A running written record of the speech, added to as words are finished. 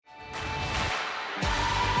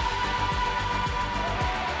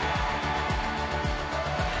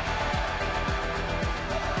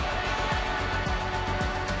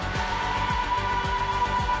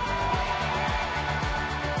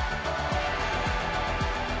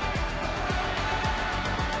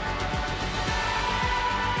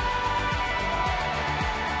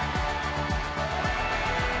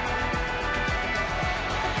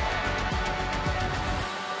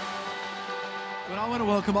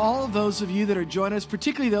welcome all of those of you that are joining us,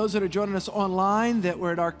 particularly those that are joining us online, that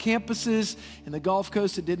were at our campuses in the Gulf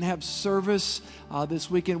Coast that didn't have service this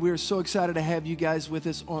weekend. We are so excited to have you guys with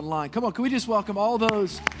us online. Come on, can we just welcome all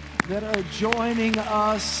those that are joining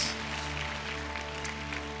us?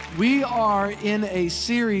 We are in a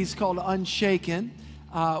series called Unshaken.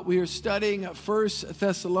 We are studying 1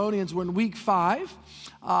 Thessalonians. We're in week 5.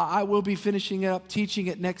 I will be finishing up teaching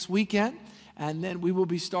it next weekend. And then we will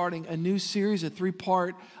be starting a new series, a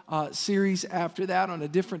 3-part series after that on a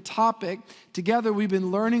different topic. Together, we've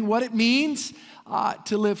been learning what it means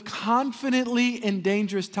to live confidently in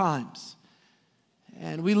dangerous times.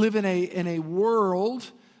 And we live in a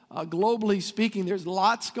world, globally speaking, there's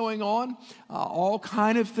lots going on, all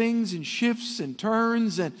kind of things and shifts and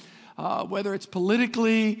turns, and whether it's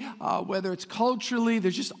politically, whether it's culturally,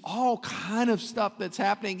 there's just all kind of stuff that's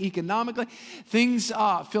happening economically, things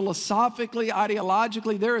philosophically,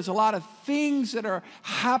 ideologically. There is a lot of things that are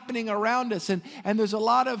happening around us, and there's a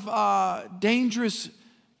lot of dangerous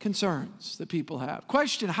concerns that people have.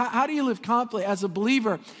 Question, how do you live confidently as a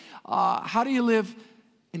believer? How do you live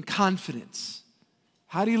in confidence?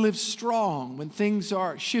 How do you live strong when things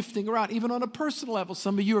are shifting around? Even on a personal level,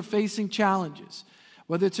 some of you are facing challenges.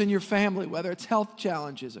 Whether it's in your family, whether it's health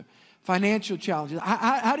challenges or financial challenges.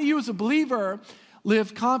 How do you as a believer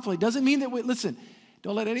live confidently? Doesn't mean that listen,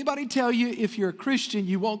 don't let anybody tell you if you're a Christian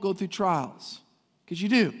you won't go through trials, because you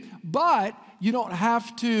do. But you don't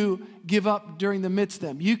have to give up during the midst of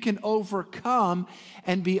them. You can overcome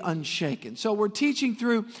and be unshaken. So we're teaching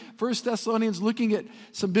through 1 Thessalonians, looking at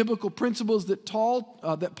some biblical principles that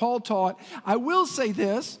Paul taught. I will say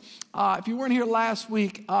this, if you weren't here last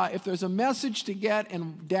week, if there's a message to get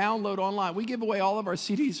and download online, we give away all of our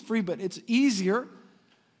CDs free, but it's easier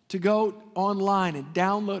to go online and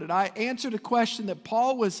download it. I answered a question that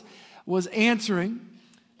Paul was answering.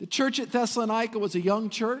 The church at Thessalonica was a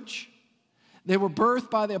young church. They were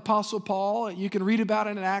birthed by the Apostle Paul. You can read about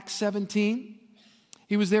it in Acts 17.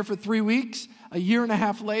 He was there for 3 weeks. A year and a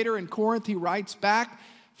half later in Corinth, he writes back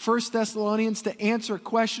 1 Thessalonians to answer a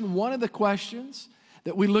question. One of the questions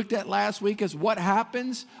that we looked at last week is what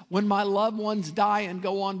happens when my loved ones die and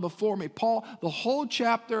go on before me. Paul, the whole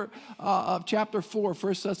chapter of chapter 4,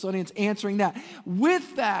 1 Thessalonians, answering that.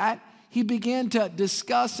 With that, he began to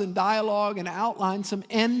discuss and dialogue and outline some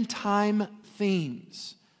end-time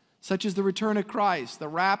themes, such as the return of Christ, the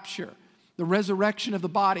rapture, the resurrection of the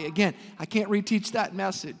body. Again, I can't reteach that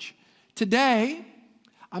message. Today,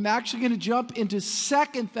 I'm actually going to jump into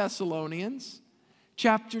 2 Thessalonians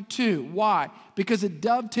chapter 2. Why? Because it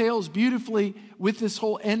dovetails beautifully with this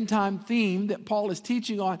whole end-time theme that Paul is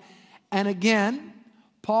teaching on. And again,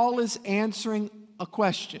 Paul is answering a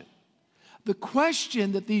question. The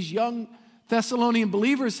question that these young Thessalonian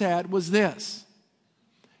believers had was this: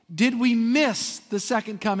 did we miss the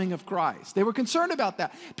second coming of Christ? They were concerned about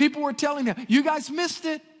that. People were telling them, you guys missed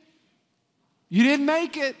it. You didn't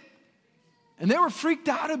make it. And they were freaked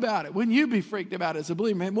out about it. Wouldn't you be freaked about it as a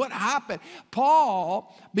believer? Man, what happened?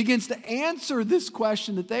 Paul begins to answer this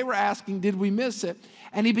question that they were asking, did we miss it?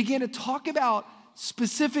 And he began to talk about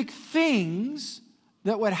specific things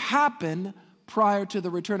that would happen prior to the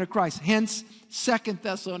return of Christ. Hence, 2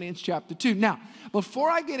 Thessalonians chapter 2. Now, before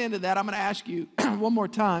I get into that, I'm going to ask you one more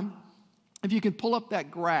time if you can pull up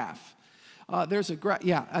that graph. There's a graph.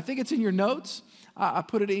 Yeah, I think it's in your notes. I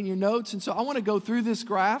put it in your notes. And so I want to go through this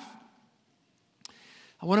graph.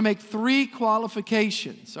 I want to make 3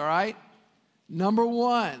 qualifications, all right? Number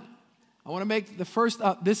 1, I want to make the first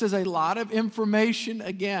up. This is a lot of information.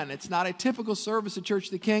 Again, it's not a typical service at Church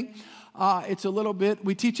of the King. It's a little bit,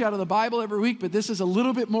 we teach out of the Bible every week, but this is a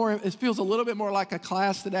little bit more, it feels a little bit more like a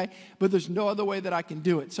class today, but there's no other way that I can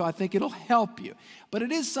do it. So I think it'll help you. But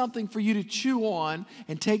it is something for you to chew on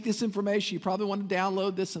and take this information. You probably want to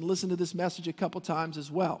download this and listen to this message a couple times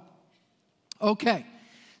as well. Okay,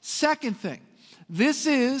 second thing. This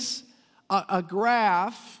is a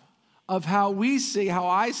graph of how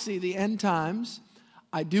I see the end times.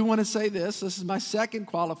 I do want to say this is my second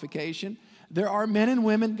qualification. There are men and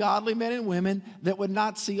women, godly men and women, that would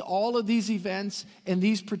not see all of these events in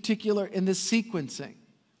this sequencing,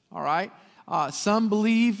 all right? Some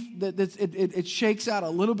believe that it shakes out a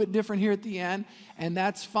little bit different here at the end, and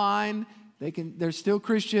that's fine. They're still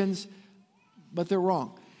Christians, but they're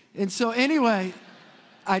wrong. And so anyway,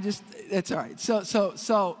 it's all right.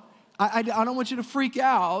 So I don't want you to freak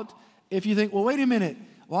out if you think, well, wait a minute.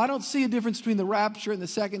 Well, I don't see a difference between the rapture and the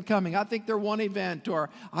second coming. I think they're one event, or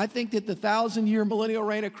I think that the 1,000-year millennial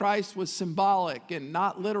reign of Christ was symbolic and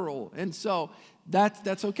not literal. And so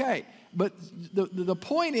that's okay. But the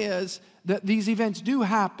point is that these events do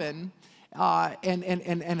happen,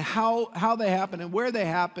 and how they happen and where they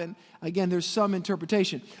happen. Again, there's some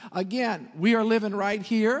interpretation. Again, we are living right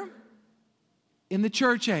here in the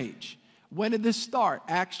church age. When did this start?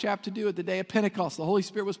 Acts chapter 2, at the day of Pentecost. The Holy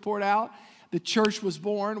Spirit was poured out. The church was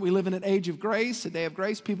born. We live in an age of grace, a day of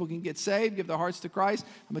grace. People can get saved, give their hearts to Christ.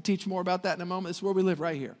 I'm going to teach more about that in a moment. This is where we live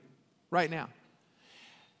right here, right now.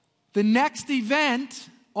 The next event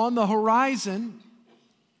on the horizon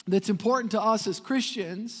that's important to us as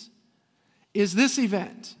Christians is this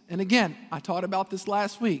event. And again, I taught about this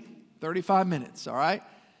last week, 35 minutes, all right?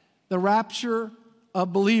 The rapture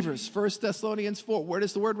of believers. 1 Thessalonians 4. Where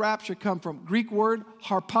does the word rapture come from? Greek word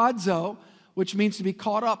harpazo, which means to be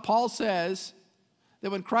caught up. Paul says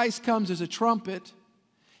that when Christ comes as a trumpet,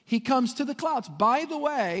 he comes to the clouds. By the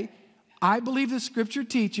way, I believe the scripture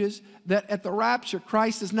teaches that at the rapture,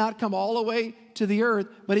 Christ does not come all the way to the earth,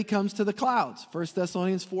 but he comes to the clouds. 1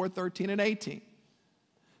 Thessalonians 4, 13 and 18.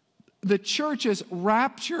 The church is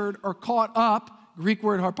raptured or caught up. Greek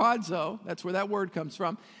word harpazo, that's where that word comes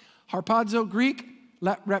from. Harpazo, Greek,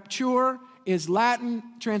 rapture is Latin,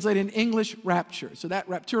 translated in English, rapture. So that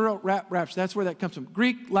rapturo, rapture, that's where that comes from.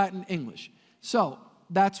 Greek, Latin, English. So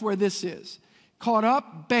that's where this is. Caught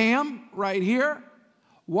up, bam, right here.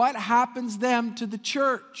 What happens then to the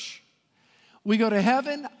church? We go to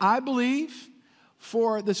heaven, I believe,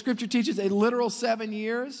 for the scripture teaches a literal 7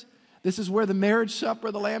 years. This is where the marriage supper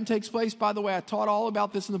of the Lamb takes place. By the way, I taught all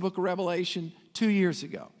about this in the book of Revelation 2 years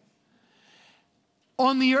ago.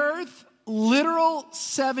 On the earth, literal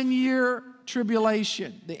 7-year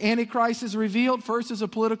tribulation. The Antichrist is revealed first as a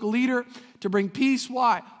political leader to bring peace.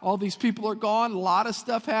 Why? All these people are gone, a lot of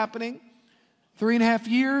stuff happening. 3.5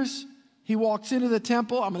 years, he walks into the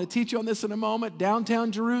temple. I'm going to teach you on this in a moment.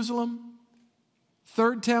 Downtown Jerusalem,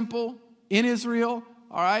 third temple in Israel,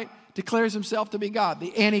 all right? Declares himself to be God.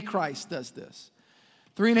 The Antichrist does this.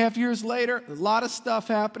 3.5 years later, a lot of stuff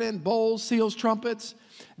happening, bowls, seals, trumpets.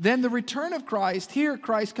 Then the return of Christ. Here,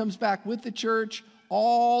 Christ comes back with the church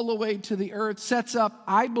all the way to the earth, sets up,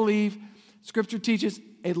 I believe, scripture teaches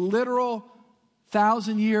a literal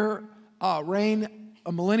 1,000-year reign,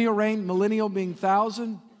 a millennial reign, millennial being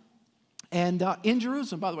 1,000. And in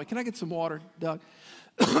Jerusalem, by the way, can I get some water, Doug?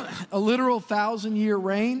 A literal 1,000-year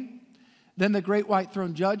reign. Then the great white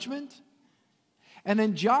throne judgment. And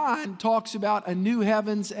then John talks about a new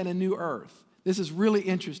heavens and a new earth. This is really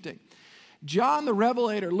interesting. John the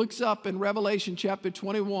Revelator looks up in Revelation chapter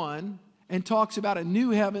 21 and talks about a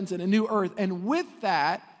new heavens and a new earth. And with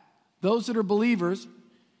that, those that are believers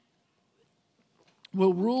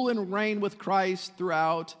will rule and reign with Christ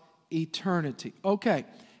throughout eternity. Okay,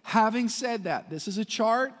 having said that, this is a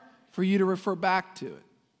chart for you to refer back to it.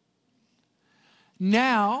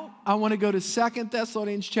 Now, I want to go to 2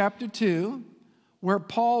 Thessalonians chapter 2, where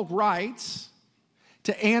Paul writes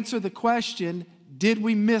to answer the question, did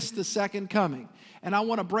we miss the second coming? And I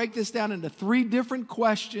want to break this down into 3 different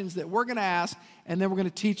questions that we're going to ask, and then we're going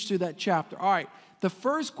to teach through that chapter. All right, the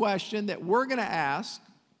first question that we're going to ask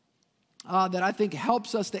that I think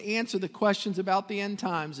helps us to answer the questions about the end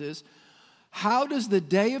times is, how does the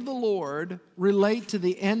day of the Lord relate to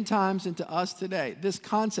the end times and to us today? This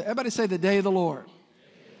concept, everybody say the day of the Lord.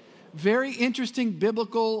 Very interesting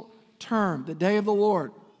biblical term, the day of the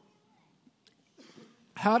Lord.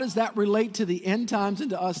 How does that relate to the end times and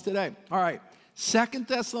to us today? All right, 2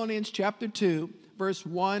 Thessalonians chapter 2, verse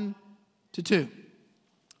 1 to 2.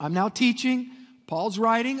 I'm now teaching. Paul's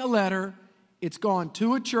writing a letter. It's gone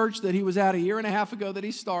to a church that he was at 1.5 years ago that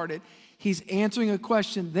he started. He's answering a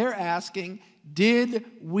question they're asking, did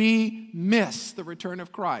we miss the return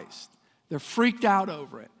of Christ? They're freaked out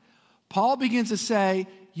over it. Paul begins to say,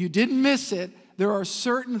 you didn't miss it. There are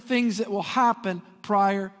certain things that will happen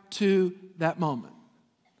prior to that moment.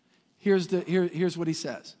 Here's what he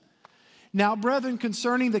says. Now, brethren,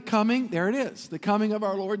 concerning the coming, there it is, the coming of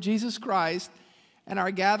our Lord Jesus Christ and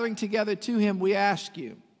our gathering together to him, we ask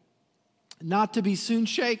you not to be soon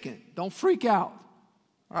shaken. Don't freak out.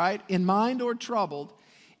 All right, in mind or troubled,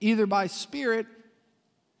 either by spirit,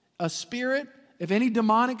 if any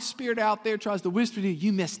demonic spirit out there tries to whisper to you,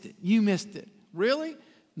 you missed it. Really?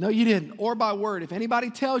 No, you didn't. Or by word. If anybody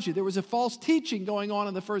tells you there was a false teaching going on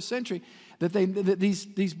in the first century that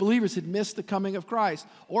these believers had missed the coming of Christ,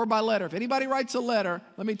 or by letter. If anybody writes a letter,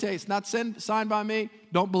 let me tell you, it's not signed by me,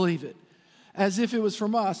 don't believe it. As if it was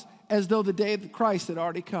from us, as though the day of Christ had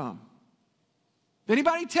already come. If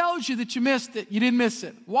anybody tells you that you missed it, you didn't miss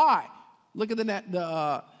it. Why? Look at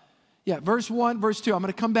verse 1, verse 2. I'm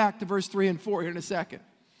going to come back to verse 3 and 4 here in a second.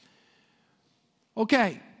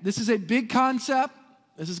 Okay, this is a big concept.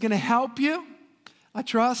 This is going to help you, I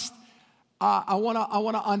trust. I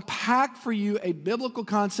want to unpack for you a biblical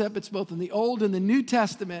concept. It's both in the Old and the New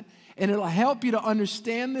Testament, and it'll help you to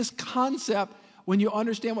understand this concept when you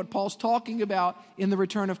understand what Paul's talking about in the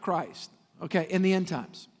return of Christ, okay, in the end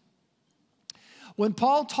times. When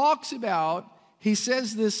Paul talks about, he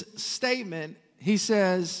says this statement, he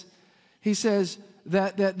says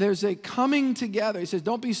that there's a coming together. He says,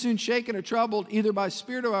 don't be soon shaken or troubled, either by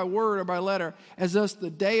spirit or by word or by letter, as thus the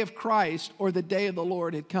day of Christ or the day of the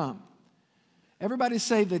Lord had come. Everybody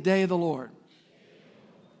say the day of the Lord.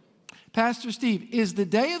 Pastor Steve, is the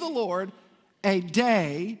day of the Lord a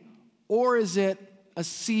day or is it a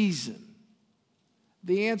season?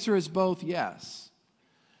 The answer is both yes.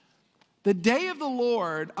 The day of the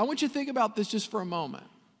Lord, I want you to think about this just for a moment,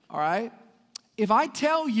 all right? If I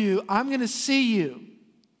tell you I'm going to see you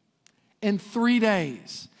in 3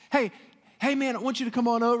 days, hey man, I want you to come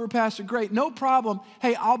on over, Pastor. Great, no problem.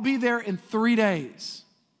 Hey, I'll be there in 3 days.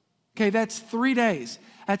 Okay, that's 3 days.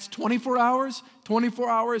 That's 24 hours, 24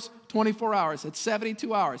 hours, 24 hours. That's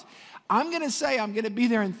 72 hours. I'm going to say I'm going to be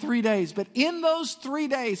there in 3 days, but in those 3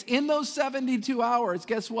 days, in those 72 hours,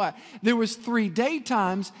 guess what? There was 3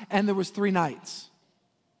 daytimes and there was 3 nights.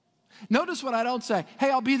 Notice what I don't say. Hey,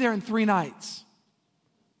 I'll be there in 3 nights.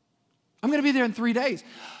 I'm going to be there in 3 days.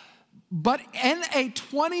 But in a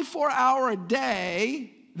 24-hour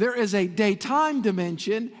day, there is a daytime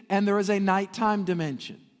dimension and there is a nighttime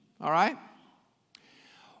dimension. All right?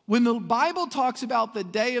 When the Bible talks about the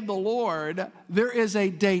day of the Lord, there is a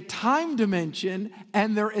daytime dimension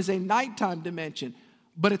and there is a nighttime dimension,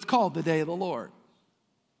 but it's called the day of the Lord.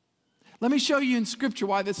 Let me show you in Scripture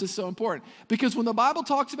why this is so important. Because when the Bible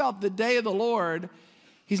talks about the day of the Lord,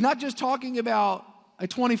 he's not just talking about a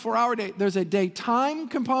 24-hour day. There's a daytime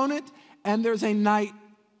component and there's a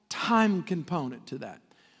nighttime component to that.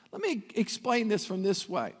 Let me explain this from this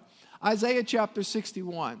way. Isaiah chapter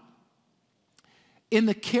 61. In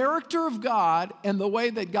the character of God and the way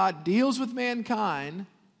that God deals with mankind,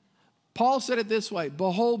 Paul said it this way,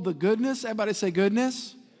 behold the goodness, everybody say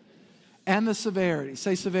goodness, and the severity.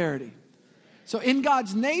 Say severity. So in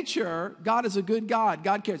God's nature, God is a good God.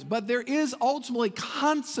 God cares. But there is ultimately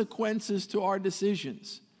consequences to our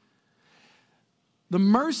decisions. The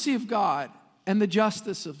mercy of God and the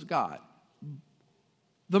justice of God.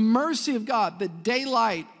 The mercy of God, the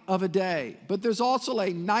daylight of a day. But there's also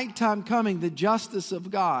a nighttime coming, the justice of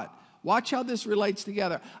God. Watch how this relates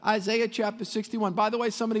together. Isaiah chapter 61. By the way,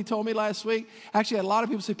 somebody told me last week, actually a lot of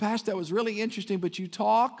people say, Pastor, that was really interesting, but you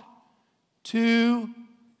talk too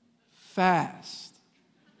fast.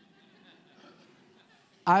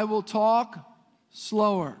 I will talk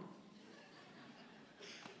slower.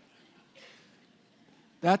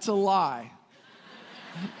 That's a lie.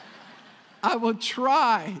 I will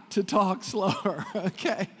try to talk slower,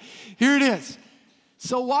 okay? Here it is.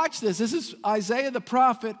 So watch this. This is Isaiah the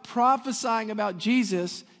prophet prophesying about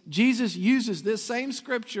Jesus. Jesus uses this same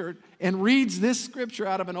scripture and reads this scripture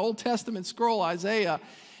out of an Old Testament scroll, Isaiah,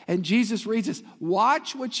 and Jesus reads this.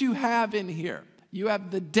 Watch what you have in here. You have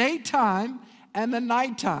the daytime and the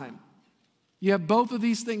nighttime. You have both of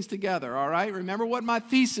these things together, all right? Remember what my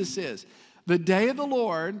thesis is. The day of the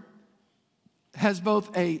Lord has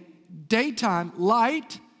both a daytime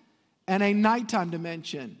light and a nighttime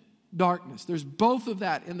dimension, darkness. There's both of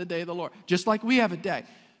that in the day of the Lord, just like we have a day.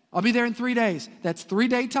 I'll be there in 3 days. That's 3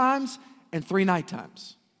 daytimes and 3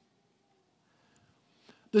 nighttimes.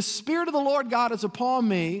 The Spirit of the Lord God is upon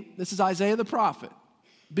me. This is Isaiah the prophet.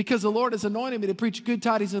 Because the Lord has anointed me to preach good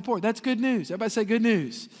tidings to the poor. That's good news. Everybody say good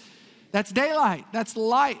news. That's daylight. That's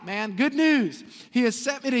light, man. Good news. He has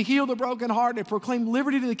sent me to heal the brokenhearted, proclaim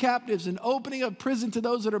liberty to the captives, and opening of prison to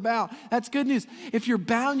those that are bound. That's good news. If you're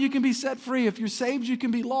bound, you can be set free. If you're saved, you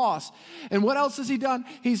can be lost. And what else has he done?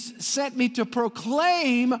 He's sent me to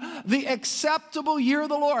proclaim the acceptable year of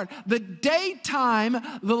the Lord. The daytime,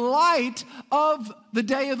 the light of the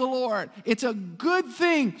day of the Lord. It's a good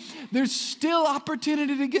thing. There's still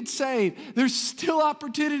opportunity to get saved. There's still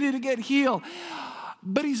opportunity to get healed.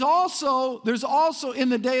 But there's also in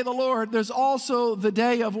the day of the Lord, there's also the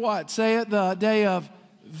day of what? Say it, the day of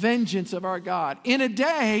vengeance of our God. In a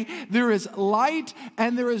day, there is light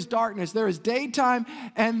and there is darkness. There is daytime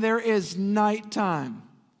and there is nighttime.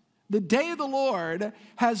 The day of the Lord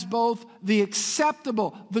has both the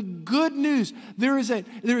acceptable, the good news. There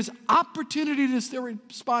is opportunity to still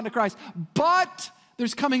respond to Christ, but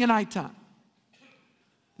there's coming a nighttime.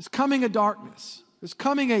 There's coming a darkness. There's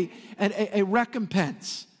coming a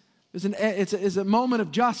recompense. It's a moment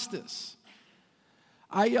of justice.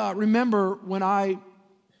 I remember when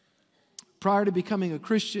prior to becoming a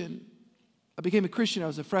Christian, I became a Christian. I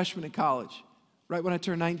was a freshman in college, right when I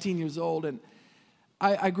turned 19 years old. And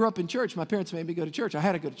I grew up in church. My parents made me go to church. I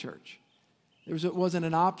had to go to church. It wasn't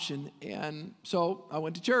an option. And so I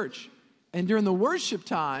went to church. And during the worship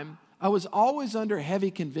time, I was always under heavy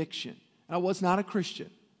conviction. I was not a Christian.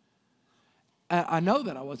 I know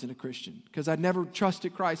that I wasn't a Christian because I'd never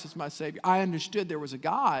trusted Christ as my Savior. I understood there was a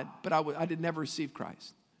God, but I did never receive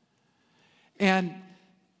Christ. And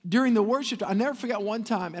during the worship, I never forgot one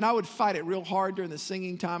time, and I would fight it real hard during the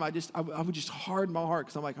singing time. I would just harden my heart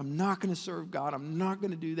because I'm like, I'm not going to serve God. I'm not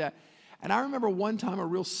going to do that. And I remember one time a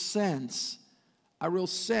real sense,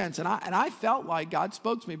 and I felt like God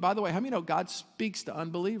spoke to me. By the way, how many know God speaks to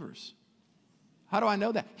unbelievers? How do I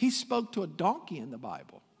know that? He spoke to a donkey in the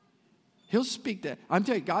Bible. He'll speak to, I'm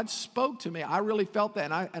telling you, God spoke to me. I really felt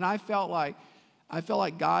that. And I felt like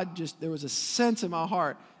God there was a sense in my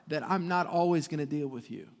heart that I'm not always going to deal with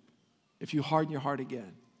you if you harden your heart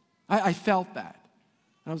again. I felt that.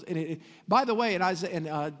 By the way,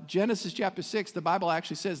 in Genesis chapter 6, the Bible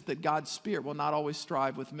actually says that God's Spirit will not always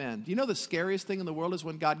strive with men. Do you know the scariest thing in the world is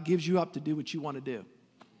when God gives you up to do what you want to do?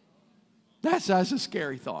 That's a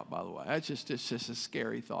scary thought, by the way. It's just a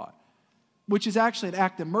scary thought. Which is actually an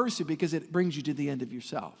act of mercy because it brings you to the end of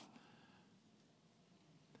yourself.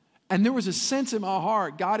 And there was a sense in my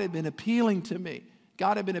heart, God had been appealing to me.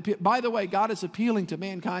 By the way, God is appealing to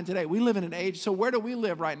mankind today. We live in an age, so where do we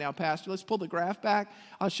live right now, Pastor? Let's pull the graph back.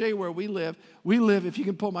 I'll show you where we live. We live, if you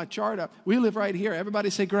can pull my chart up, we live right here. Everybody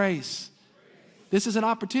say grace. This is an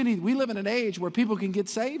opportunity. We live in an age where people can get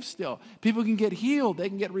saved still. People can get healed. They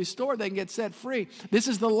can get restored. They can get set free. This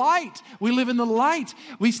is the light. We live in the light.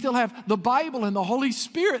 We still have the Bible and the Holy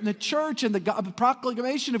Spirit and the church and the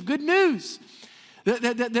proclamation of good news.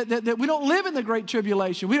 That we don't live in the Great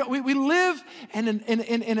Tribulation. We live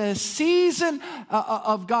in a season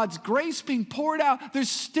of God's grace being poured out. There's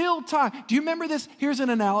still time. Do you remember this? Here's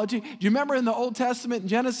an analogy. Do you remember in the Old Testament in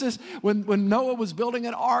Genesis when Noah was building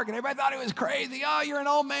an ark and everybody thought he was crazy? Oh, you're an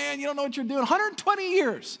old man. You don't know what you're doing. 120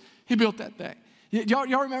 years he built that thing. Y'all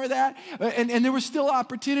remember that? And there was still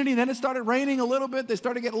opportunity. Then it started raining a little bit. They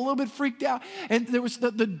started getting a little bit freaked out. And there was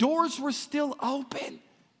the doors were still open.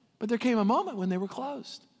 But there came a moment when they were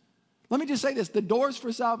closed. Let me just say this. The doors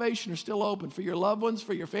for salvation are still open for your loved ones,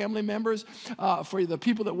 for your family members, for the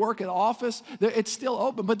people that work at the office. It's still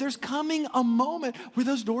open. But there's coming a moment where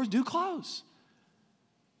those doors do close.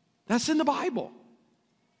 That's in the Bible.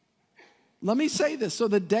 Let me say this. So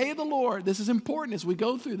the day of the Lord, this is important as we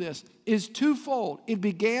go through this, is twofold. It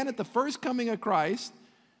began at the first coming of Christ.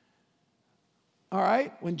 All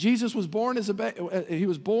right? When Jesus was born he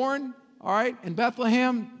was born, all right, in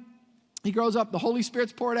Bethlehem. He grows up, the Holy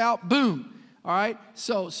Spirit's poured out, boom. All right,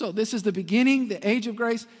 so this is the beginning, the age of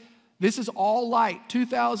grace. This is all light,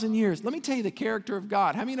 2,000 years. Let me tell you the character of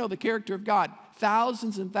God. How many know the character of God?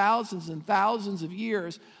 Thousands and thousands and thousands of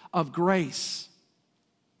years of grace.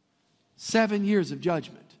 7 years of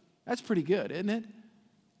judgment. That's pretty good, isn't it?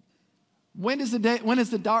 When does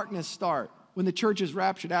the darkness start? When the church is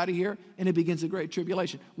raptured out of here and it begins the Great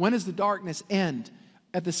Tribulation. When does the darkness end?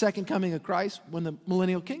 At the second coming of Christ, when the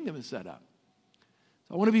millennial kingdom is set up.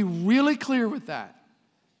 So I want to be really clear with that.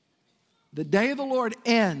 The day of the Lord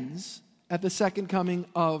ends at the second coming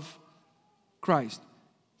of Christ.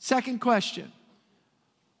 Second question.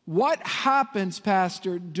 What happens,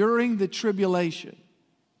 Pastor, during the tribulation?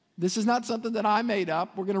 This is not something that I made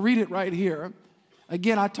up. We're going to read it right here.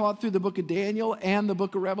 Again, I taught through the book of Daniel and the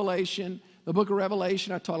book of Revelation. The book of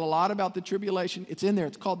Revelation, I taught a lot about the tribulation. It's in there.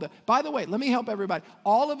 It's called by the way, let me help everybody.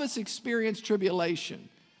 All of us experience tribulation.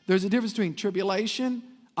 There's a difference between tribulation,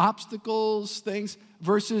 obstacles, things,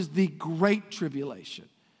 versus the great tribulation.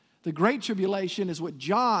 The great tribulation is what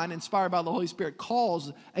John, inspired by the Holy Spirit,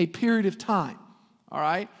 calls a period of time, all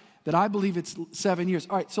right, that I believe it's 7 years.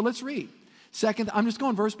 All right, so let's read. I'm just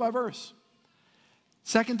going verse by verse.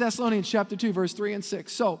 2 Thessalonians chapter 2, verse 3 and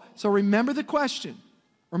 6. So remember the question.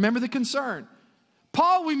 Remember the concern.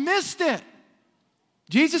 Paul, we missed it.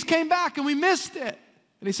 Jesus came back and we missed it.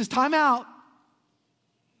 And he says, time out.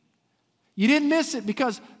 You didn't miss it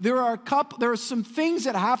because there are some things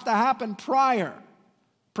that have to happen prior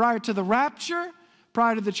to the rapture,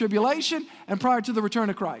 prior to the tribulation, and prior to the return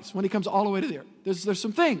of Christ when he comes all the way to there. There's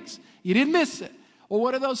some things. You didn't miss it. Well,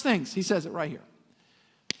 what are those things? He says it right here.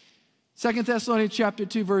 2 Thessalonians chapter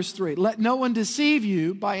 2, verse 3. Let no one deceive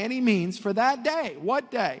you by any means for that day.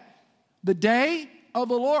 What day? The day of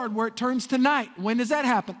the Lord where it turns to night. When does that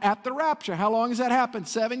happen? At the rapture. How long does that happen?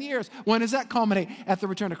 7 years. When does that culminate? At the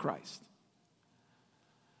return of Christ.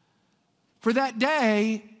 For that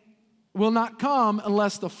day will not come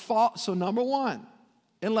unless so number one,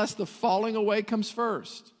 unless the falling away comes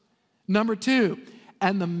first. Number two,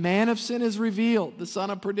 And the man of sin is revealed, the son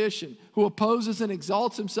of perdition, who opposes and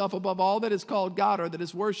exalts himself above all that is called God or that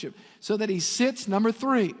is worshiped, so that he sits, number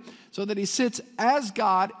 3, so that he sits as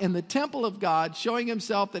God in the temple of God, showing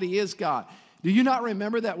himself that he is God. Do you not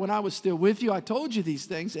remember that when I was still with you, I told you these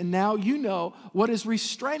things, and now you know what is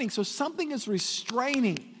restraining. So something is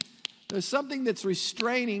restraining. There's something that's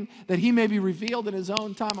restraining that he may be revealed in his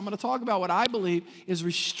own time. I'm going to talk about what I believe is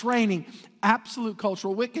restraining absolute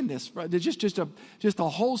cultural wickedness. Just a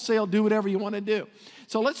wholesale do whatever you want to do.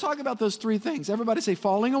 So let's talk about those 3 things. Everybody say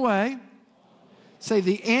falling away. Say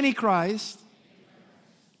the Antichrist.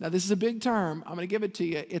 Now, this is a big term. I'm going to give it to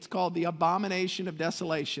you. It's called the abomination of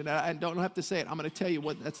desolation. I don't have to say it. I'm going to tell you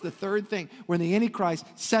what. That's the 3rd thing, when the Antichrist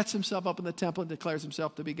sets himself up in the temple and declares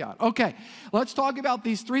himself to be God. Okay, let's talk about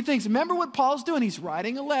these 3 things. Remember what Paul's doing. He's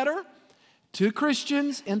writing a letter to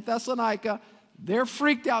Christians in Thessalonica. They're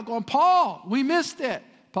freaked out going, Paul, we missed it.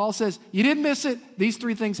 Paul says, you didn't miss it. These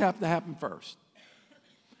 3 things have to happen first.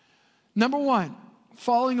 Number 1,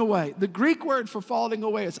 falling away. The Greek word for falling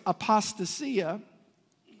away is apostasia.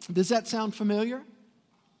 Does that sound familiar?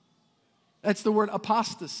 That's the word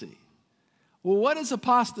apostasy. Well, what does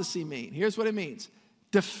apostasy mean? Here's what it means.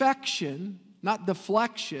 Defection, not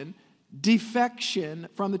deflection, defection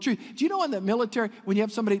from the truth. Do you know in the military, when you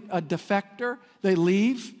have somebody, a defector, they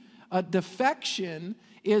leave? A defection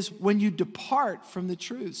is when you depart from the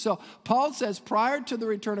truth. So Paul says prior to the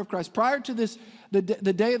return of Christ, prior to this, the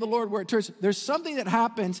day of the Lord where it turns, there's something that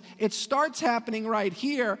happens. It starts happening right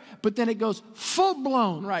here, but then it goes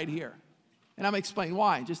full-blown right here. And I'm going to explain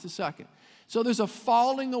why in just a second. So there's a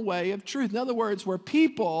falling away of truth. In other words, where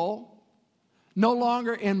people no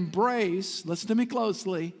longer embrace, listen to me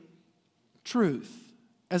closely, truth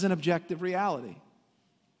as an objective reality.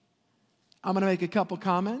 I'm going to make a couple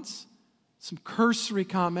comments, some cursory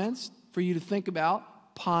comments for you to think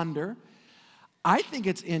about, ponder. I think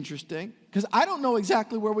it's interesting because I don't know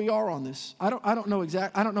exactly where we are on this. I don't know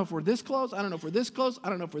if we're this close. I don't know if we're this close. I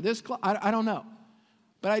don't know if we're this close. I don't know.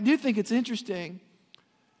 But I do think it's interesting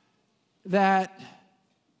that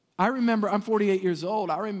I remember, I'm 48 years old.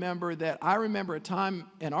 I remember a time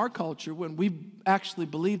in our culture when we actually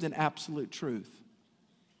believed in absolute truth.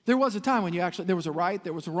 There was a time when there was a right,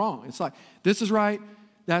 there was a wrong. It's like, this is right,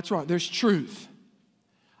 that's wrong. There's truth.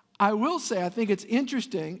 I will say, I think it's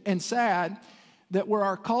interesting and sad that where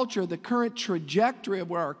our culture, the current trajectory of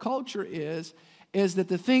where our culture is that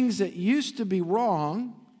the things that used to be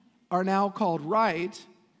wrong are now called right,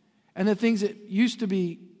 and the things that used to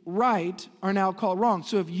be right are now called wrong.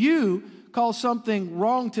 So if you call something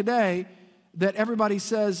wrong today that everybody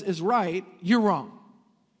says is right, you're wrong.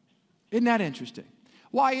 Isn't that interesting?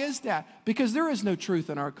 Why is that? Because there is no truth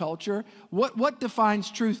in our culture. What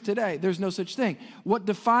defines truth today? There's no such thing. What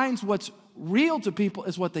defines what's real to people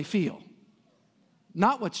is what they feel.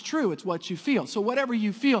 Not what's true, it's what you feel. So whatever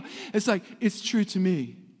you feel, it's like, it's true to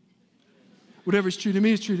me. Whatever's true to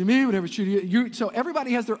me is true to me. Whatever's true to you. So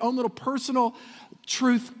everybody has their own little personal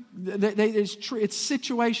truth. It's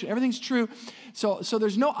situation. Everything's true. So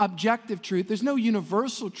there's no objective truth. There's no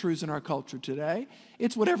universal truths in our culture today.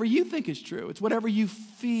 It's whatever you think is true. It's whatever you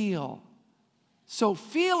feel. So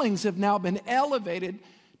feelings have now been elevated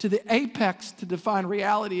to the apex to define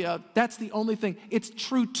reality of, that's the only thing. It's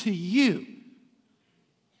true to you.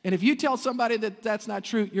 And if you tell somebody that that's not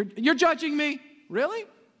true, you're judging me? Really?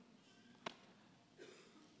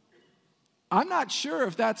 I'm not sure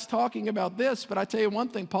if that's talking about this, but I tell you one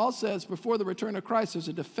thing. Paul says before the return of Christ, there's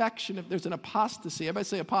a defection, there's an apostasy. Everybody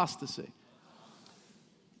say apostasy.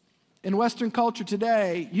 In Western culture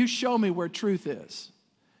today, you show me where truth is.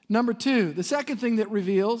 Number 2, the second thing that's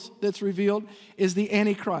revealed is the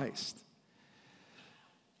Antichrist.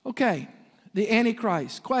 Okay, the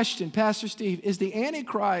Antichrist. Question, Pastor Steve, is the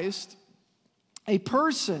Antichrist a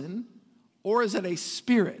person or is it a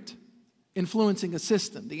spirit influencing a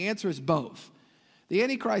system? The answer is both. The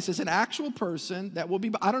Antichrist is an actual person that will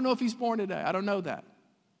be, I don't know if he's born today. I don't know that.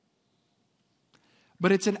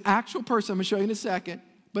 But it's an actual person. I'm going to show you in a second.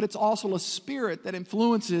 But it's also a spirit that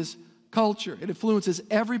influences culture. It influences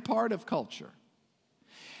every part of culture.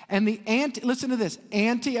 And the listen to this.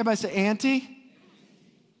 Everybody say anti.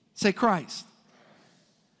 Say Christ.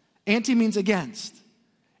 Anti means against.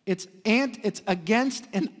 It's against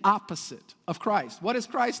and opposite of Christ. What is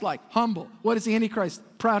Christ like? Humble. What is the Antichrist?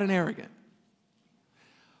 Proud and arrogant.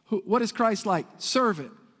 What is Christ like?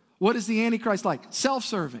 Servant. What is the Antichrist like?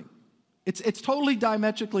 Self-serving. It's totally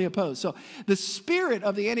diametrically opposed. So the spirit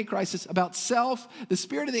of the Antichrist is about self. The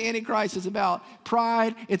spirit of the Antichrist is about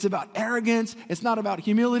pride. It's about arrogance. It's not about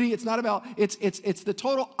humility. It's the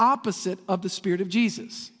total opposite of the spirit of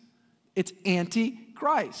Jesus. It's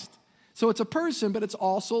anti-Christ. So it's a person, but it's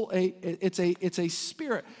also it's a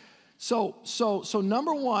spirit. So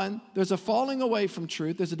number one, there's a falling away from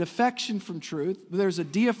truth. There's a defection from truth. There's a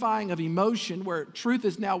deifying of emotion where truth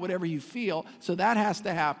is now whatever you feel. So that has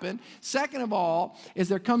to happen. Second of all, is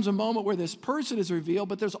there comes a moment where this person is revealed,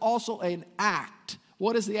 but there's also an act.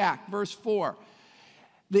 What is the act? Verse 4.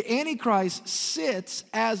 The Antichrist sits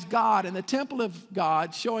as God in the temple of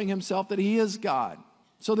God, showing himself that he is God.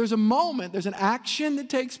 So there's a moment, there's an action that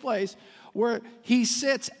takes place where he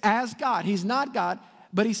sits as God. He's not God.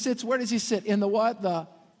 But he sits, where does he sit? In the what? The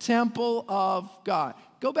temple of God.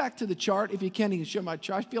 Go back to the chart. If you can, you can show my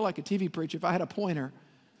chart. I feel like a TV preacher if I had a pointer.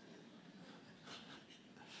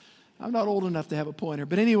 I'm not old enough to have a pointer.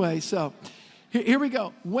 But anyway, so here we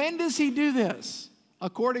go. When does he do this?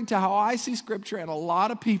 According to how I see Scripture and a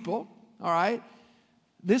lot of people, all right,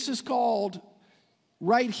 this is called,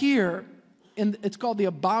 right here, it's called the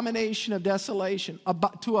abomination of desolation.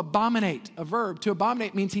 To abominate, a verb. To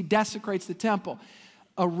abominate means he desecrates the temple.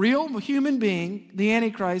 A real human being, the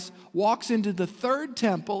Antichrist, walks into the third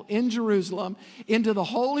temple in Jerusalem, into the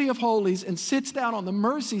Holy of Holies, and sits down on the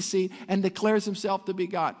mercy seat and declares himself to be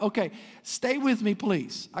God. Okay, stay with me,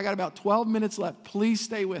 please. I got about 12 minutes left. Please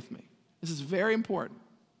stay with me. This is very important.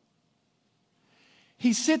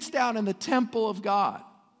 He sits down in the temple of God.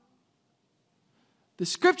 The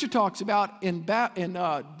Scripture talks about in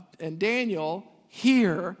Daniel,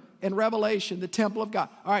 here in Revelation, the temple of God.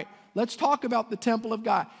 All right. Let's talk about the temple of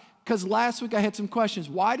God, because last week I had some questions.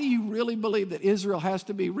 Why do you really believe that Israel has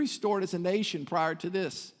to be restored as a nation prior to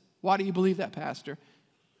this? Why do you believe that, Pastor?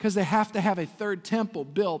 Because they have to have a third temple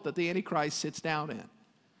built that the Antichrist sits down in.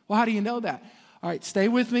 Well, how do you know that? All right, stay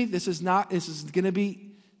with me. This is going to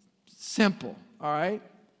be simple, all right?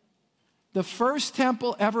 The first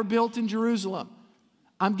temple ever built in Jerusalem.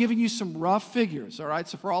 I'm giving you some rough figures, all right?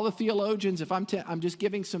 So for all the theologians, if I'm just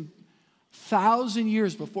giving some 1,000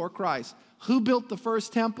 years before Christ. Who built the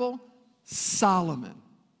first temple? Solomon.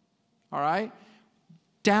 All right?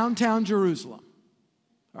 Downtown Jerusalem.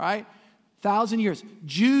 All right? 1,000 years.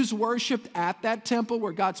 Jews worshiped at that temple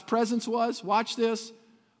where God's presence was. Watch this.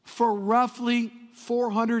 For roughly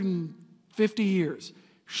 450 years.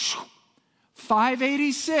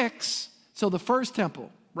 586. So the first temple,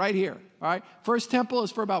 right here. All right? First temple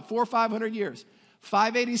is for about 400 or 500 years.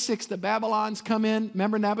 586, the Babylons come in.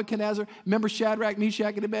 Remember Nebuchadnezzar? Remember Shadrach,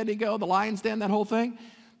 Meshach, and Abednego, the lion's den, that whole thing?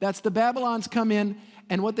 That's the Babylons come in,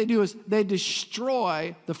 and what they do is they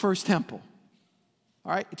destroy the first temple.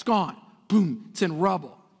 All right? It's gone. Boom. It's in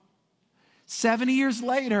rubble. 70 years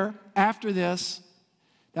later, after this,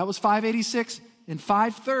 that was 586. In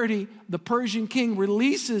 530, the Persian king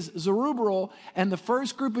releases Zerubbabel, and the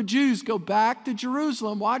first group of Jews go back to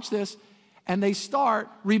Jerusalem. Watch this. And they start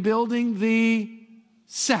rebuilding the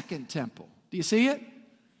second temple. Do you see it?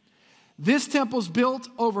 This temple's built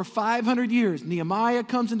over 500 years. Nehemiah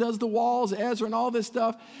comes and does the walls, Ezra and all this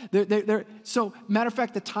stuff. So, matter of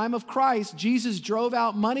fact, the time of Christ, Jesus drove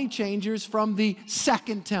out money changers from the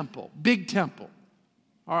second temple, big temple.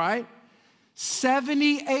 All right?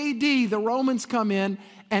 70 AD, the Romans come in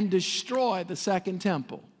and destroy the second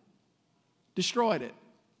temple. Destroyed it.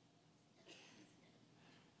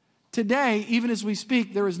 Today, even as we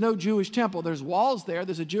speak, there is no Jewish temple. There's walls there.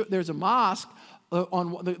 There's a mosque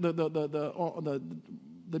on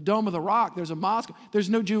the Dome of the Rock. There's a mosque. There's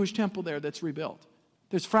no Jewish temple there that's rebuilt.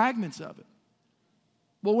 There's fragments of it.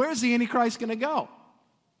 Well, where's the Antichrist going to go?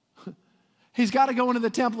 He's got to go into the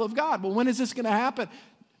temple of God. Well, when is this going to happen?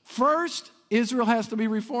 First, Israel has to be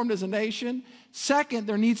reformed as a nation. Second,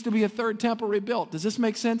 there needs to be a third temple rebuilt. Does this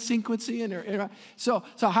make sense, sequencing? So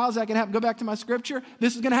how's that going to happen? Go back to my scripture.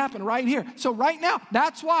 This is going to happen right here. So right now,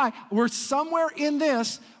 that's why we're somewhere in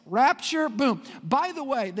this rapture, boom. By the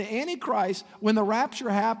way, the Antichrist, when the rapture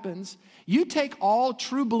happens, you take all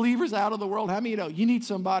true believers out of the world. How many of you know you need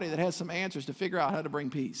somebody that has some answers to figure out how to bring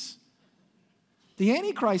peace? The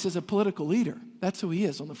Antichrist is a political leader. That's who he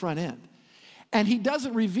is on the front end. And he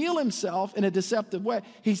doesn't reveal himself in a deceptive way.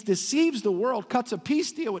 He deceives the world, cuts a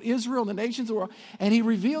peace deal with Israel and the nations of the world, and he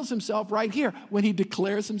reveals himself right here when he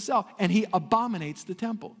declares himself, and he abominates the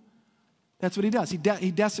temple. That's what he does. He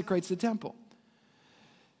desecrates the temple.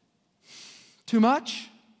 Too much?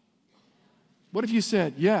 What if you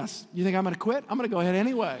said, yes? You think I'm going to quit? I'm going to go ahead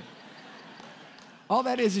anyway. All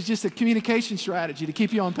that is just a communication strategy to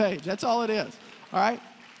keep you on page. That's all it is. All right?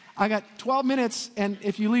 I got 12 minutes, and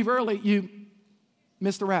if you leave early, you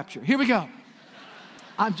miss the rapture. Here we go.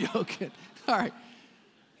 I'm joking. All right.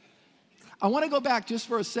 I want to go back just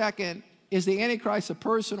for a second. Is the Antichrist a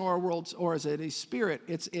person or a world, or is it a spirit?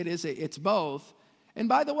 It's both. And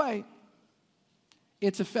by the way,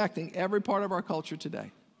 it's affecting every part of our culture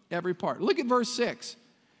today. Every part. Look at verse 6.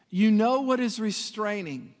 You know what is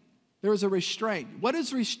restraining. There is a restraint. What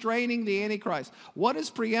is restraining the Antichrist? What is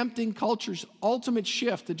preempting culture's ultimate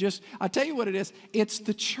shift to just, I'll tell you what it is. It's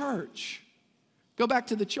the church. Go back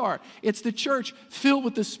to the chart. It's the church filled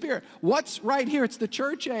with the Spirit. What's right here? It's the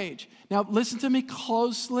church age. Now, listen to me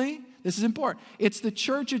closely. This is important. It's the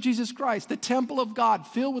church of Jesus Christ, the temple of God,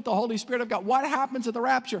 filled with the Holy Spirit of God. What happens at the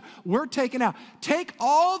rapture? We're taken out. Take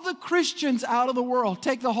all the Christians out of the world.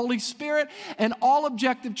 Take the Holy Spirit and all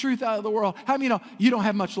objective truth out of the world. How many know you don't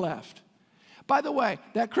have much left? By the way,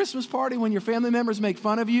 that Christmas party when your family members make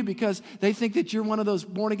fun of you because they think that you're one of those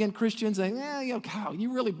born-again Christians, and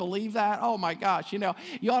you really believe that? Oh, my gosh,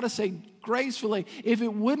 you ought to say gracefully, if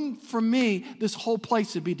it wouldn't for me, this whole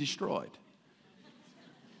place would be destroyed.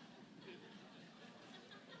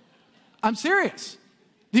 I'm serious.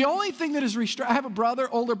 The only thing that is I have a brother,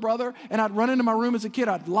 older brother, and I'd run into my room as a kid.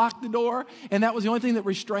 I'd lock the door, and that was the only thing that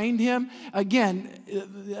restrained him. Again,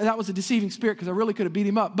 that was a deceiving spirit because I really could have beat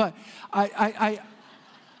him up. But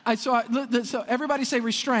so everybody say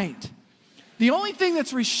restraint. The only thing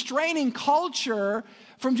that's restraining culture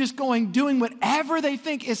from just doing whatever they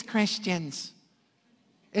think is Christians.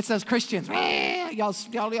 It's those Christians.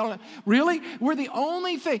 Y'all, really? We're the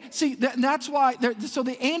only thing. See, that's why. So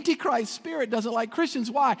the Antichrist spirit doesn't like Christians.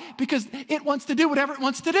 Why? Because it wants to do whatever it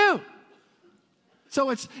wants to do.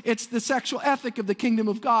 So it's the sexual ethic of the kingdom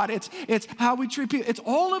of God. It's how we treat people. It's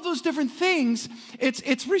all of those different things.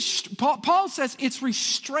 Paul says it's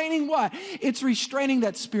restraining what? It's restraining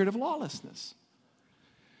that spirit of lawlessness.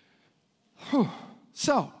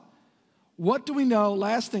 So, what do we know?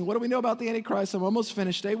 Last thing, what do we know about the Antichrist? I'm almost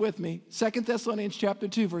finished. Stay with me. 2 Thessalonians chapter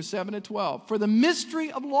 2, verse 7 and 12. For the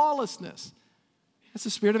mystery of lawlessness, that's the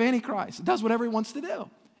spirit of Antichrist. It does whatever it wants to do.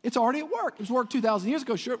 It's already at work. It was worked 2,000 years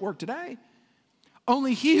ago. Sure, it worked today.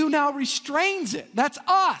 Only he who now restrains it, that's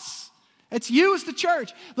us. It's you as the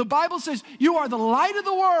church. The Bible says you are the light of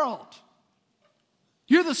the world.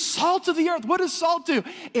 You're the salt of the earth. What does salt do?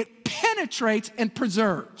 It penetrates and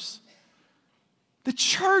preserves. The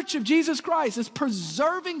church of Jesus Christ is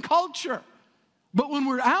preserving culture. But when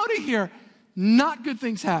we're out of here, not good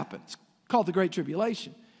things happen. It's called the Great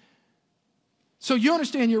Tribulation. So you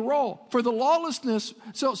understand your role. For the lawlessness,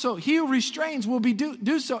 so he who restrains will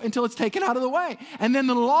do so until it's taken out of the way. And then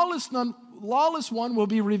the lawless one will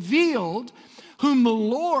be revealed, whom the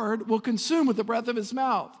Lord will consume with the breath of his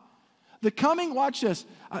mouth. The coming, watch this.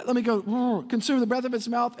 Let me go. Consume the breath of his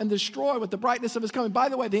mouth and destroy with the brightness of his coming. By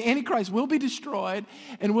the way, the Antichrist will be destroyed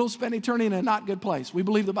and will spend eternity in a not good place. We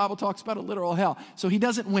believe the Bible talks about a literal hell. So he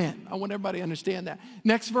doesn't win. I want everybody to understand that.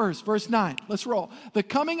 Next verse, verse 9. Let's roll. The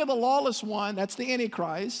coming of the lawless one, that's the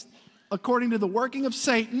Antichrist, according to the working of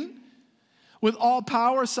Satan, with all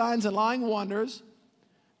power, signs, and lying wonders,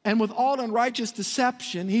 and with all unrighteous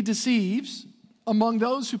deception, he deceives among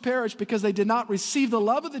those who perish because they did not receive the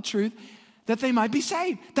love of the truth that they might be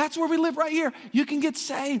saved. That's where we live right here. You can get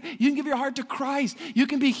saved. You can give your heart to Christ. You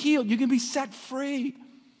can be healed. You can be set free.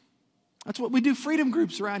 That's what we do freedom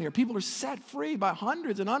groups around here. People are set free by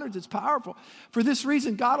hundreds and hundreds. It's powerful. For this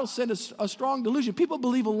reason, God will send a strong delusion. People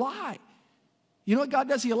believe a lie. You know what God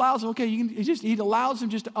does? He allows them, he allows them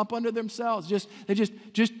just to up under themselves. You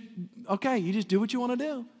just do what you want to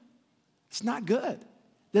do. It's not good.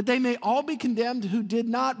 That they may all be condemned who did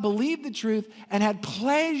not believe the truth and had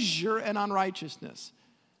pleasure in unrighteousness.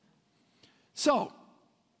 So,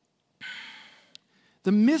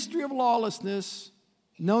 the mystery of lawlessness,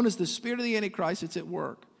 known as the spirit of the Antichrist, it's at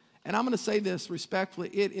work. And I'm going to say this respectfully,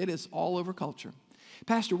 it is all over culture.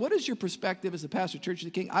 Pastor, what is your perspective as the pastor of Church of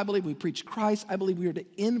the King? I believe we preach Christ. I believe we are to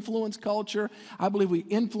influence culture. I believe we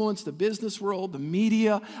influence the business world, the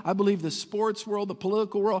media. I believe the sports world, the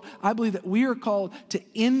political world. I believe that we are called to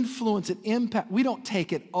influence and impact. We don't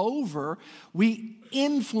take it over. We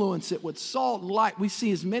influence it with salt and light. We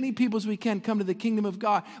see as many people as we can come to the kingdom of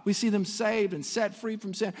God. We see them saved and set free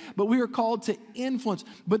from sin. But we are called to influence.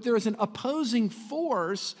 But there is an opposing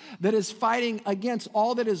force that is fighting against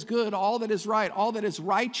all that is good, all that is right, all that is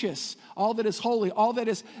righteous, all that is holy, all that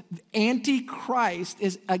is anti-Christ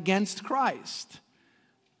is against Christ.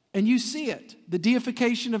 And you see it, the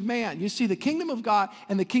deification of man. You see the kingdom of God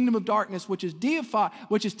and the kingdom of darkness, which is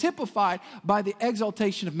typified by the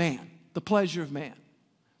exaltation of man, the pleasure of man.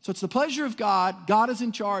 So it's the pleasure of God, God is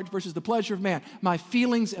in charge, versus the pleasure of man. My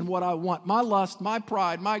feelings and what I want, my lust, my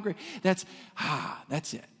pride, my greed. That's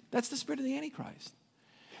it. That's the spirit of the Antichrist.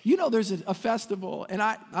 You know, there's a festival, and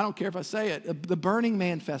I don't care if I say it, the Burning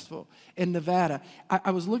Man Festival in Nevada. I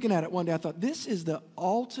was looking at it one day. I thought, this is the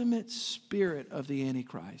ultimate spirit of the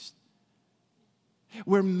Antichrist.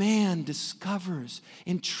 where man discovers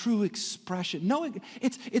in true expression. No,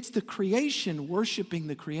 it's the creation worshiping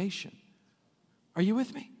the creation. Are you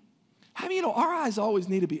with me? How many our eyes always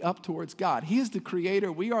need to be up towards God? He is the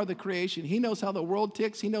creator. We are the creation. He knows how the world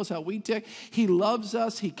ticks. He knows how we tick. He loves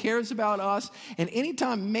us. He cares about us. And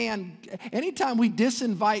anytime we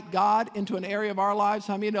disinvite God into an area of our lives,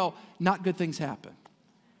 how many not good things happen?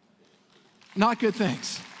 Not good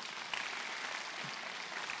things.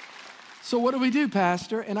 So what do we do,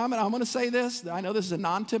 Pastor? And I'm going to say this. I know this is a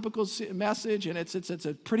non-typical message, and it's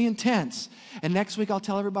pretty intense. And next week I'll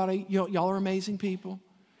tell everybody, y'all are amazing people.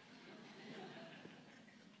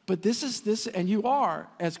 But this, and you are,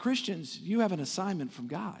 as Christians, you have an assignment from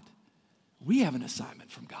God. We have an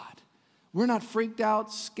assignment from God. We're not freaked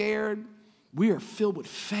out, scared. We are filled with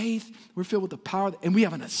faith. We're filled with the power, and we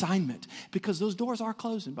have an assignment. Because those doors are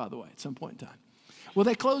closing, by the way, at some point in time. Will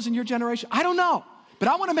they close in your generation? I don't know. But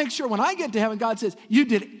I want to make sure when I get to heaven, God says, you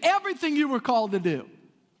did everything you were called to do.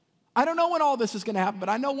 I don't know when all this is going to happen, but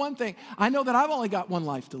I know one thing. I know that I've only got one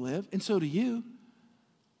life to live, and so do you.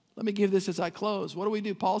 Let me give this as I close. What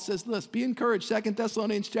do? Paul says this, be encouraged, 2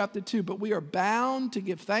 Thessalonians chapter 2, but we are bound to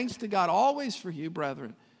give thanks to God always for you,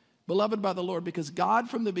 brethren, beloved by the Lord, because God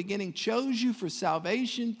from the beginning chose you for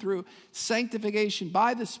salvation through sanctification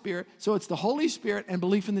by the Spirit. So it's the Holy Spirit and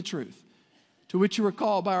belief in the truth, to which you were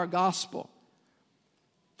called by our gospel,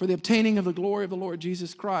 for the obtaining of the glory of the Lord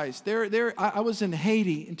Jesus Christ. I was in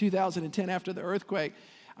Haiti in 2010 after the earthquake,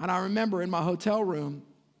 and I remember in my hotel room,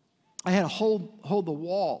 I had to hold the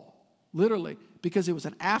wall, literally, because it was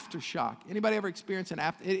an aftershock. Anybody ever experienced an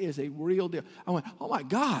after? It is a real deal. I went, oh my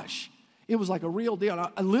gosh. It was like a real deal. And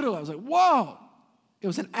I was like, whoa. It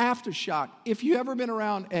was an aftershock. If you've ever been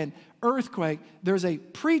around an earthquake, there's a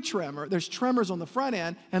pre-tremor. There's tremors on the front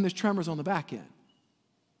end, and there's tremors on the back end.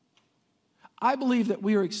 I believe that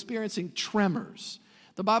we are experiencing tremors.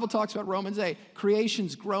 The Bible talks about Romans 8,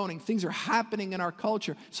 creation's groaning. Things are happening in our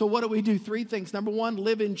culture. So what do? 3 things. Number 1,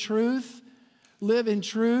 live in truth. Live in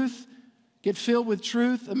truth. Get filled with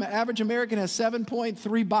truth. The average American has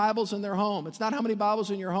 7.3 Bibles in their home. It's not how many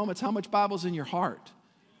Bibles in your home, it's how much Bibles in your heart.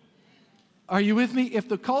 Are you with me? If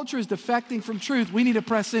the culture is defecting from truth, we need to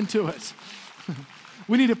press into it.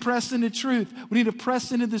 We need to press into truth. We need to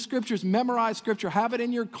press into the scriptures, memorize scripture, have it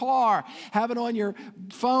in your car, have it on your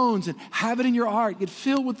phones, and have it in your heart. Get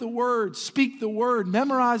filled with the word, speak the word,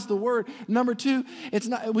 memorize the word. Number 2,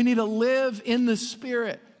 we need to live in the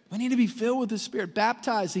Spirit. We need to be filled with the Spirit,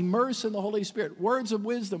 baptized, immersed in the Holy Spirit, words of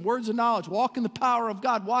wisdom, words of knowledge, walk in the power of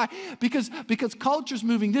God. Why? Because culture's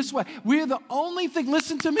moving this way. We're the only thing,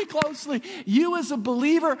 listen to me closely, you as a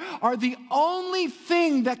believer are the only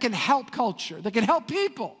thing that can help culture, that can help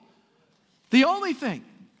people. The only thing.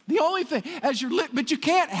 But you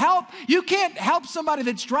can't help somebody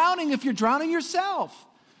that's drowning if you're drowning yourself.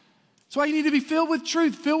 That's why you need to be filled with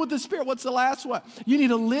truth, filled with the Spirit. What's the last one? You need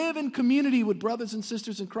to live in community with brothers and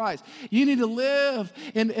sisters in Christ. You need to live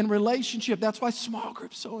in relationship. That's why small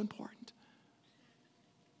groups are so important.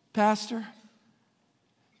 Pastor,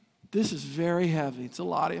 this is very heavy. It's a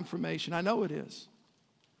lot of information. I know it is.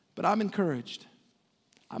 But I'm encouraged.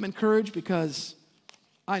 I'm encouraged because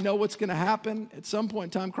I know what's going to happen. At some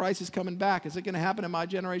point in time, Christ is coming back. Is it going to happen in my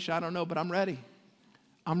generation? I don't know, but I'm ready.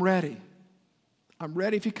 I'm ready. I'm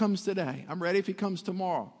ready if he comes today. I'm ready if he comes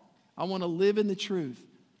tomorrow. I want to live in the truth.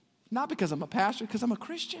 Not because I'm a pastor, because I'm a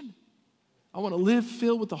Christian. I want to live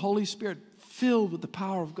filled with the Holy Spirit, filled with the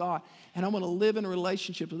power of God. And I want to live in a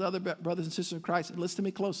relationship with other brothers and sisters in Christ. And listen to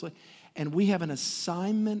me closely. And we have an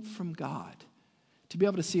assignment from God to be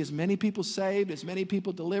able to see as many people saved, as many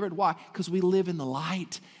people delivered. Why? Because we live in the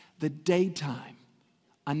light, the daytime.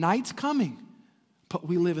 A night's coming, but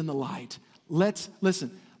we live in the light. Let's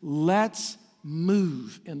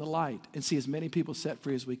move in the light and see as many people set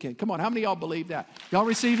free as we can. Come on, how many of y'all believe that? Y'all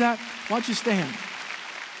receive that? Why don't you stand?